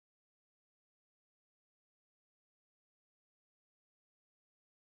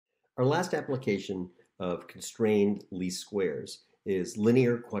Our last application of constrained least squares is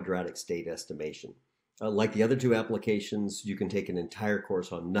linear quadratic state estimation. Like the other two applications, you can take an entire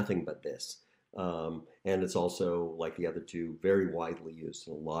course on nothing but this. And it's also, like the other two, very widely used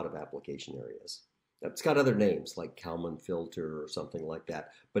in a lot of application areas. It's got other names like Kalman filter or something like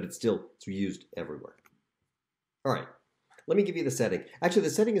that, but it's used everywhere. All right, let me give you the setting. Actually, the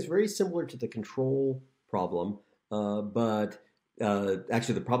setting is very similar to the control problem, but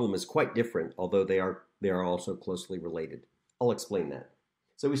actually the problem is quite different, although they are also closely related. I'll explain that.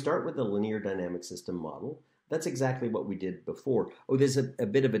 So we start with the linear dynamic system model. That's exactly what we did before. Oh, there's a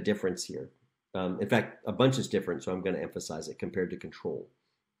bit of a difference here. In fact, a bunch is different, so I'm going to emphasize it compared to control.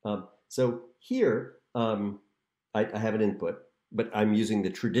 So here, I have an input, but I'm using the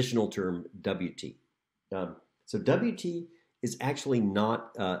traditional term WT. So WT is actually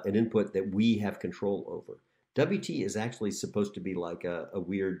not an input that we have control over. WT is actually supposed to be like a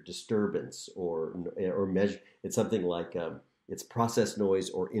weird disturbance or measure. It's something like it's process noise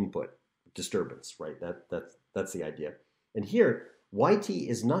or input disturbance, right? That's the idea. And here, YT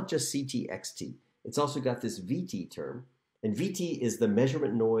is not just CT, XT. It's also got this VT term. And VT is the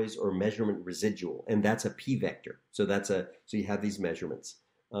measurement noise or measurement residual, and that's a P vector. So so you have these measurements.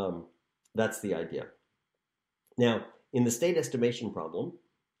 That's the idea. Now, in the state estimation problem,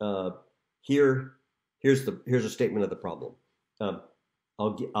 here's a statement of the problem.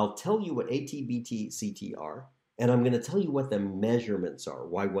 I'll tell you what AT, BT, CT are, and I'm going to tell you what the measurements are,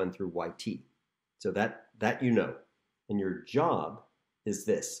 Y1 through YT. So that you know. And your job is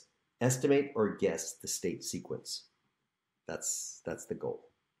this: estimate or guess the state sequence. That's the goal.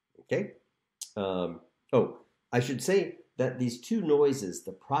 Okay. Oh, I should say that these two noises,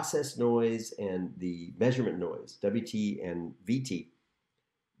 the process noise and the measurement noise, WT and VT,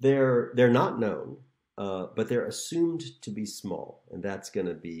 they're not known, but they're assumed to be small, and that's going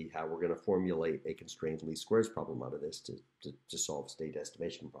to be how we're going to formulate a constrained least squares problem out of this to solve state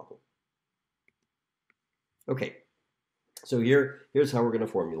estimation problem. Okay. So here's how we're going to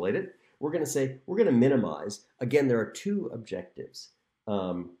formulate it. We're going to say we're going to minimize. Again, there are two objectives.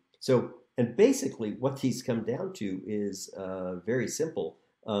 And basically what these come down to is very simple.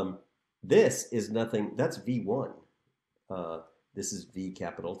 This is nothing. That's V1. This is V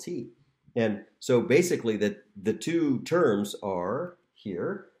capital T. And so basically the two terms are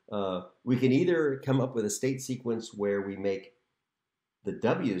here. We can either come up with a state sequence where we make the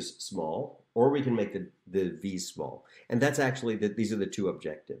W's small, or we can make the V's small. And that's actually these are the two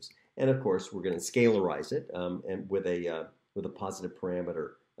objectives. And of course, we're going to scalarize it and with a positive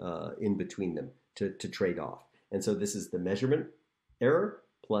parameter in between them to trade off. And so this is the measurement error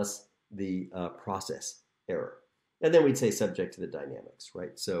plus the process error. And then we'd say subject to the dynamics,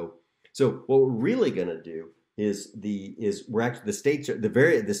 right? So what we're really going to do is the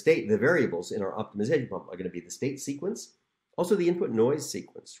variables in our optimization problem are going to be the state sequence. Also, the input noise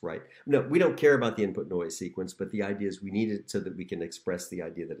sequence, right? No, we don't care about the input noise sequence, but the idea is we need it so that we can express the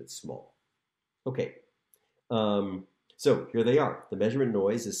idea that it's small. Okay, so here they are. The measurement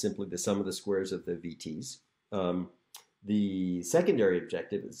noise is simply the sum of the squares of the VTs. The secondary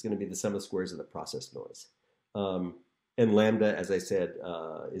objective is going to be the sum of the squares of the process noise. And lambda, as I said,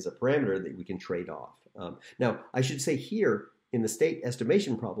 is a parameter that we can trade off. Now, I should say here in the state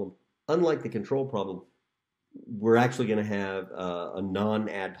estimation problem, unlike the control problem, we're actually going to have a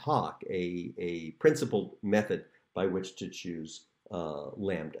non-ad hoc, a principled method by which to choose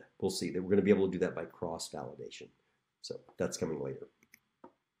lambda. We'll see that we're going to be able to do that by cross-validation. So that's coming later.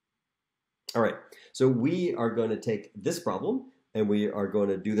 All right, so we are going to take this problem and we are going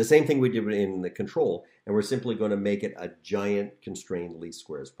to do the same thing we did in the control, and we're simply going to make it a giant constrained least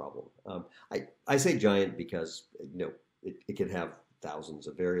squares problem. I say giant because it can have thousands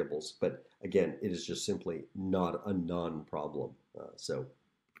of variables, but again, it is just simply not a non-problem.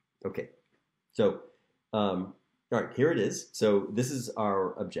 Okay. So, all right, here it is. So this is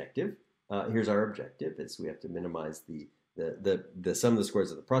our objective. Here's our objective. We have to minimize the sum of the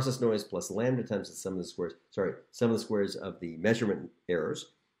squares of the process noise plus lambda times the sum of the squares of the measurement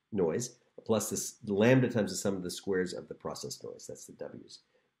errors noise plus the lambda times the sum of the squares of the process noise. That's the W's.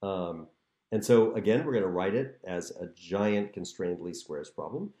 And so again, we're going to write it as a giant constrained least squares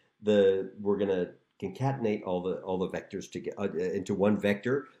problem. We're going to concatenate all the vectors into one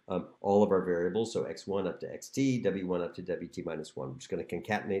vector, all of our variables, so x1 up to xt, w1 up to wt minus 1. We're just going to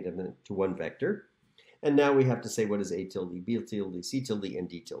concatenate them into one vector. And now we have to say what is a tilde, b tilde, c tilde, and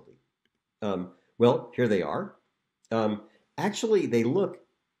d tilde. Well, here they are. Actually, they look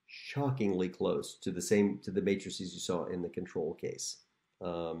shockingly close to the matrices you saw in the control case.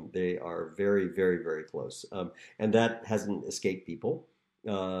 They are very, very, very close. And that hasn't escaped people.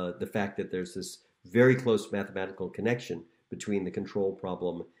 the fact that there's this very close mathematical connection between the control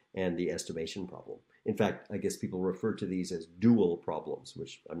problem and the estimation problem. In fact, I guess people refer to these as dual problems,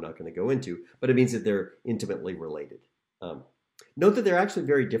 which I'm not going to go into, but it means that they're intimately related. Note that they're actually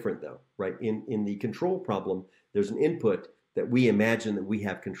very different, though, right? In the control problem, there's an input that we imagine that we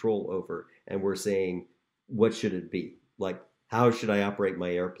have control over, and we're saying, what should it be? Like, how should I operate my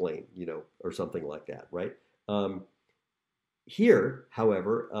airplane, or something like that, right? Here,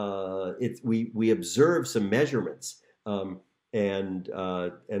 however, we observe some measurements, and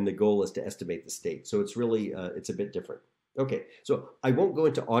the goal is to estimate the state. So it's really it's a bit different. Okay, so I won't go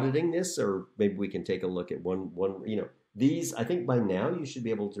into auditing this, or maybe we can take a look at one. These, I think by now you should be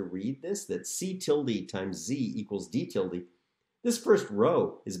able to read this, that C tilde times Z equals D tilde. This first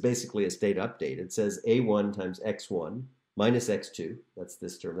row is basically a state update. It says A1 times X1 minus X2. That's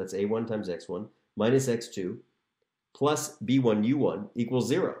this term. That's A1 times X1 minus X2 plus B1 U1 equals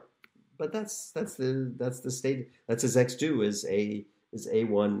 0. But that's the state. That's as X2 is A1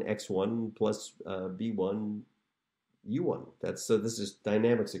 X1 plus B1 U1. So this is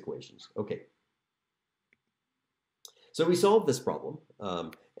dynamics equations. Okay. So we solved this problem,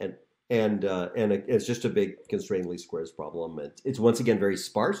 and it's just a big constrained least squares problem. It's once again very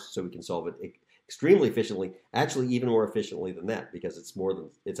sparse, so we can solve it extremely efficiently. Actually, even more efficiently than that, because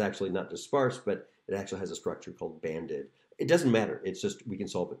it's actually not just sparse, but it actually has a structure called banded. It doesn't matter. It's just we can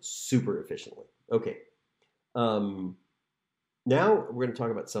solve it super efficiently. Okay. Now we're going to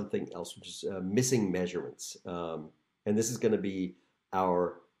talk about something else, which is missing measurements, and this is going to be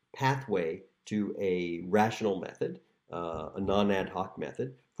our pathway to a rational method. A non-ad hoc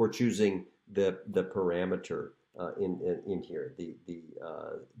method for choosing the parameter in here,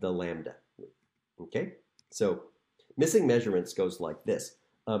 the lambda. Okay, so missing measurements goes like this.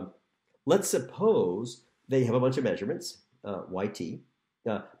 Let's suppose they have a bunch of measurements, yt,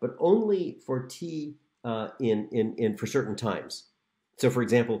 but only for t for certain times. So, for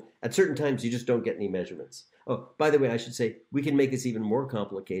example, at certain times you just don't get any measurements. Oh, by the way, I should say we can make this even more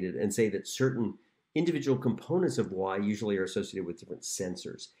complicated and say that certain individual components of y usually are associated with different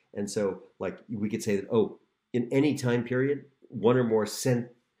sensors. And so, like, we could say that, in any time period, one or more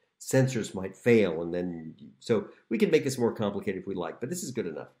sensors might fail. And then, so we can make this more complicated if we like, but this is good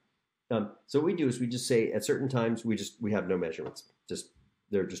enough. So what we do is we just say at certain times, we have no measurements.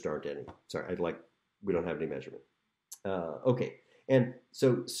 There just aren't any. Sorry, we don't have any measurement. Okay. And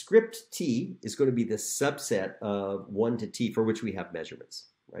so script t is going to be the subset of 1 to t for which we have measurements,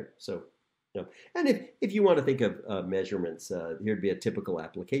 right? So, and if you want to think of measurements, here'd be a typical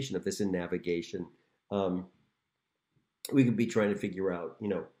application of this in navigation. We could be trying to figure out,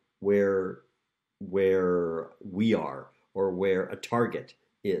 where we are or where a target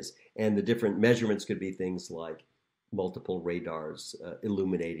is. And the different measurements could be things like multiple radars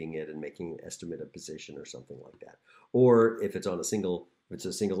illuminating it and making an estimate of position or something like that. Or if it's a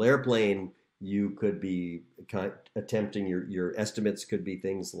single airplane, you could be attempting your estimates could be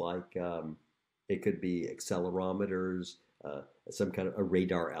things like it could be accelerometers, some kind of a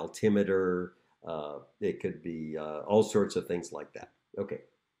radar altimeter. It could be all sorts of things like that. Okay.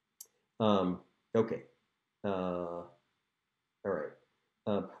 Okay. All right.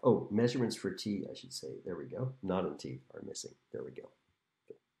 Measurements for t, I should say. There we go. Not in t are missing. There we go.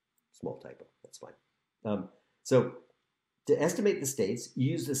 Okay. Small typo. That's fine. So to estimate the states,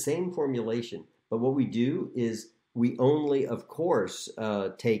 use the same formulation, but what we do is we only, of course,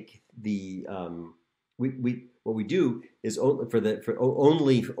 take the what we do is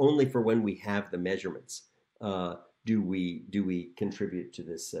only for when we have the measurements do we contribute to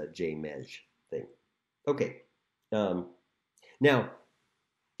this JMeasure thing. Okay. Now,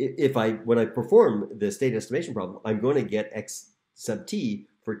 when I perform the state estimation problem, I'm going to get x sub t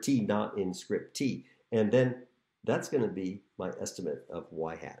for t not in script t, and then that's going to be my estimate of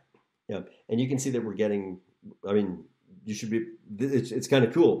y hat. And you can see that we're getting, it's kind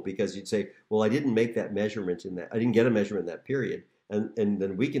of cool because you'd say, well, I didn't make that measurement I didn't get a measurement in that period. And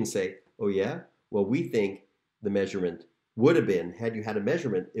then we can say, oh yeah, well, we think the measurement would have been, had you had a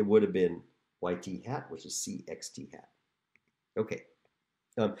measurement, it would have been yt hat, which is cxt hat. Okay.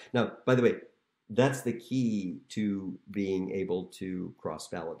 Now, by the way, that's the key to being able to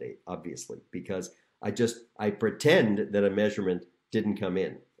cross-validate, obviously, because I pretend that a measurement didn't come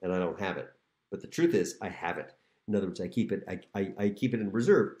in and I don't have it. But the truth is I have it. In other words, I keep it in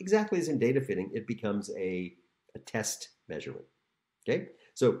reserve. Exactly as in data fitting, it becomes a test measurement. Okay?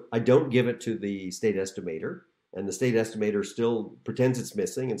 So I don't give it to the state estimator, and the state estimator still pretends it's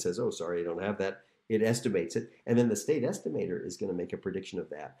missing and says, oh, sorry, I don't have that. It estimates it, and then the state estimator is going to make a prediction of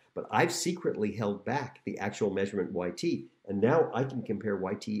that. But I've secretly held back the actual measurement YT, and now I can compare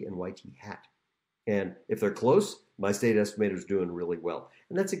YT and YT hat. And if they're close, my state estimator is doing really well.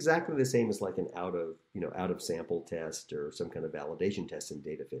 And that's exactly the same as like an out of sample test or some kind of validation test in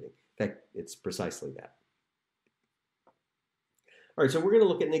data fitting. In fact, it's precisely that. All right, so we're going to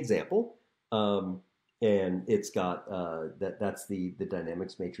look at an example. And it's got, that's the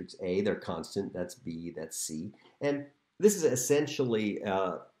dynamics matrix A, they're constant, that's B, that's C. And this is essentially,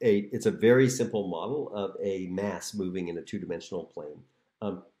 it's a very simple model of a mass moving in a two-dimensional plane,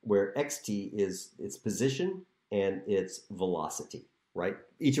 where xt is its position and its velocity, right?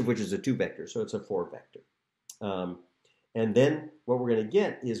 Each of which is a 2-vector, so it's a 4-vector. And then what we're going to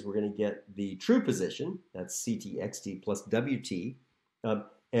get is we're going to get the true position, that's ct, xt, plus wt,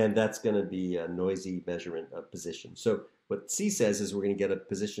 and that's going to be a noisy measurement of position. So what C says is we're going to get a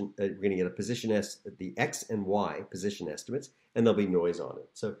position, the x and y position estimates, and there'll be noise on it.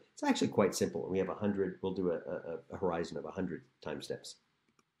 So it's actually quite simple. We have 100. We'll do a horizon of 100 time steps.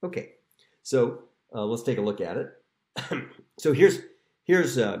 Okay, so let's take a look at it. So here's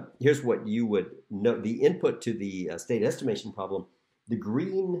what you would know. The input to the state estimation problem. The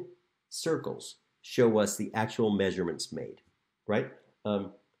green circles show us the actual measurements made, right?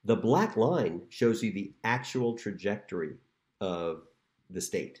 The black line shows you the actual trajectory of the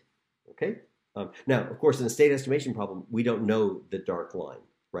state, okay? Now, of course, in a state estimation problem, we don't know the dark line,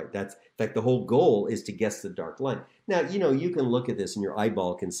 right? In fact, the whole goal is to guess the dark line. Now, you can look at this and your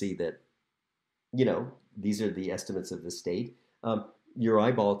eyeball can see that, these are the estimates of the state. Your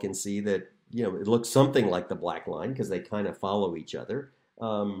eyeball can see that, it looks something like the black line because they kind of follow each other.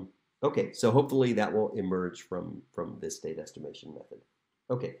 Okay, so hopefully that will emerge from this state estimation method.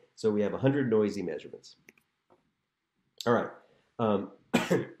 Okay, so we have 100 noisy measurements. All right,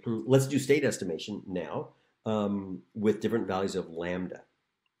 let's do state estimation now with different values of lambda.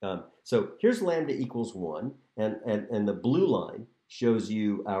 So here's lambda equals 1, and the blue line shows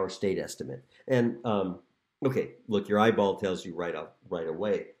you our state estimate. And okay, look, your eyeball tells you right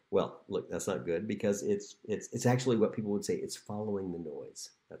away. Well, look, that's not good because it's actually what people would say. It's following the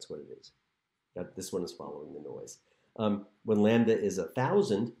noise. That's what it is. This one is following the noise. When lambda is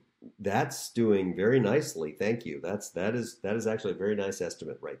 1,000, that's doing very nicely. Thank you. That is actually a very nice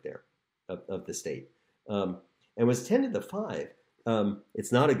estimate right there of the state. And when it's 10 to the 5,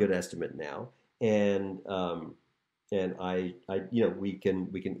 it's not a good estimate now. And we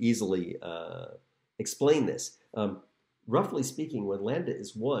can easily explain this. Roughly speaking, when lambda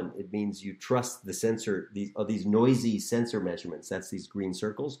is 1, it means you trust the sensor, these noisy sensor measurements, that's these green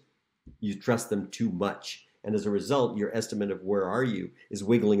circles, you trust them too much. And as a result, your estimate of where are you is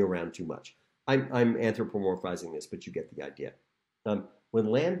wiggling around too much. I'm anthropomorphizing this, but you get the idea.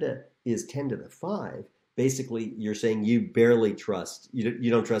 When lambda is 10 to the 5, basically you're saying you barely trust, you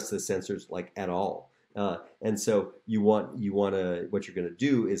don't trust the sensors like at all. And so what you're going to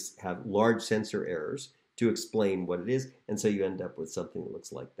do is have large sensor errors to explain what it is, and so you end up with something that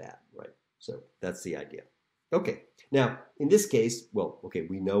looks like that, right? So that's the idea. Okay, now in this case, well, okay,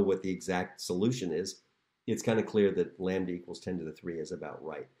 we know what the exact solution is. It's kind of clear that lambda equals 10 to the 3 is about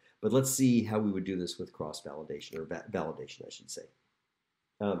right. But let's see how we would do this with cross-validation, or validation, I should say.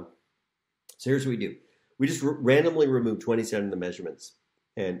 So here's what we do. We just randomly remove 27 of the measurements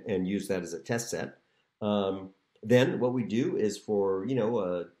and use that as a test set. Then what we do is for,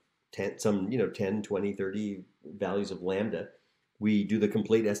 10, 20, 30 values of lambda, we do the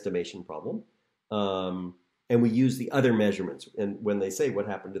complete estimation problem. And we use the other measurements. And when they say what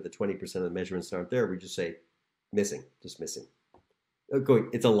happened to the 20% of the measurements aren't there, we just say missing, just missing. Okay,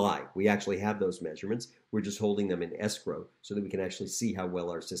 it's a lie. We actually have those measurements. We're just holding them in escrow so that we can actually see how well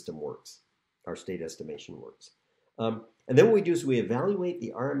our system works, our state estimation works. And then what we do is we evaluate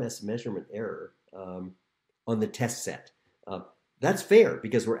the RMS measurement error on the test set. That's fair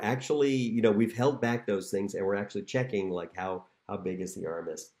because we're actually, we've held back those things and we're actually checking like how big is the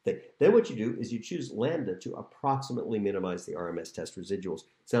RMS thing. Then what you do is you choose lambda to approximately minimize the RMS test residuals.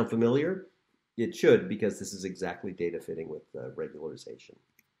 Sound familiar? It should, because this is exactly data fitting with regularization.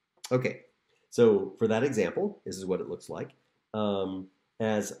 Okay, so for that example, this is what it looks like.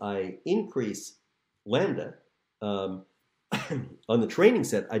 As I increase lambda, on the training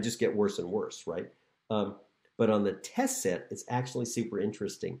set, I just get worse and worse, right? But on the test set, it's actually super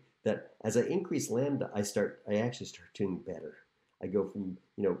interesting that as I increase lambda, I actually start doing better. I go from,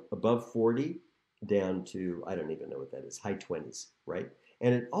 above 40 down to, I don't even know what that is, high 20s, right?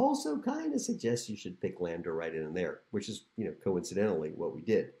 And it also kind of suggests you should pick lambda right in there, which is, coincidentally what we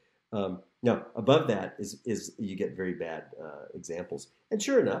did. Now, above that is you get very bad examples. And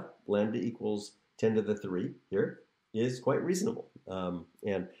sure enough, lambda equals 10 to the 3 here is quite reasonable.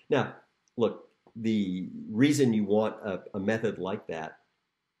 And now, look, the reason you want a method like that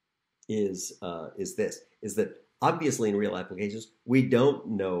is that obviously in real applications we don't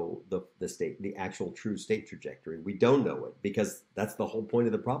know the actual true state trajectory. We don't know it because that's the whole point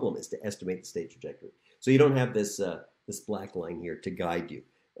of the problem, is to estimate the state trajectory. So you don't have this black line here to guide you.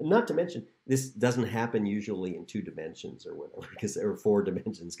 And not to mention, this doesn't happen usually in 2 dimensions or whatever, or 4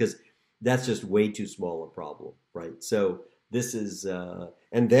 dimensions, because that's just way too small a problem, right? So this is,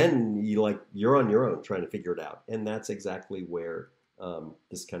 and then you're on your own trying to figure it out, and that's exactly where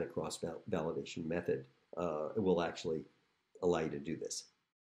this kind of cross validation method will actually allow you to do this.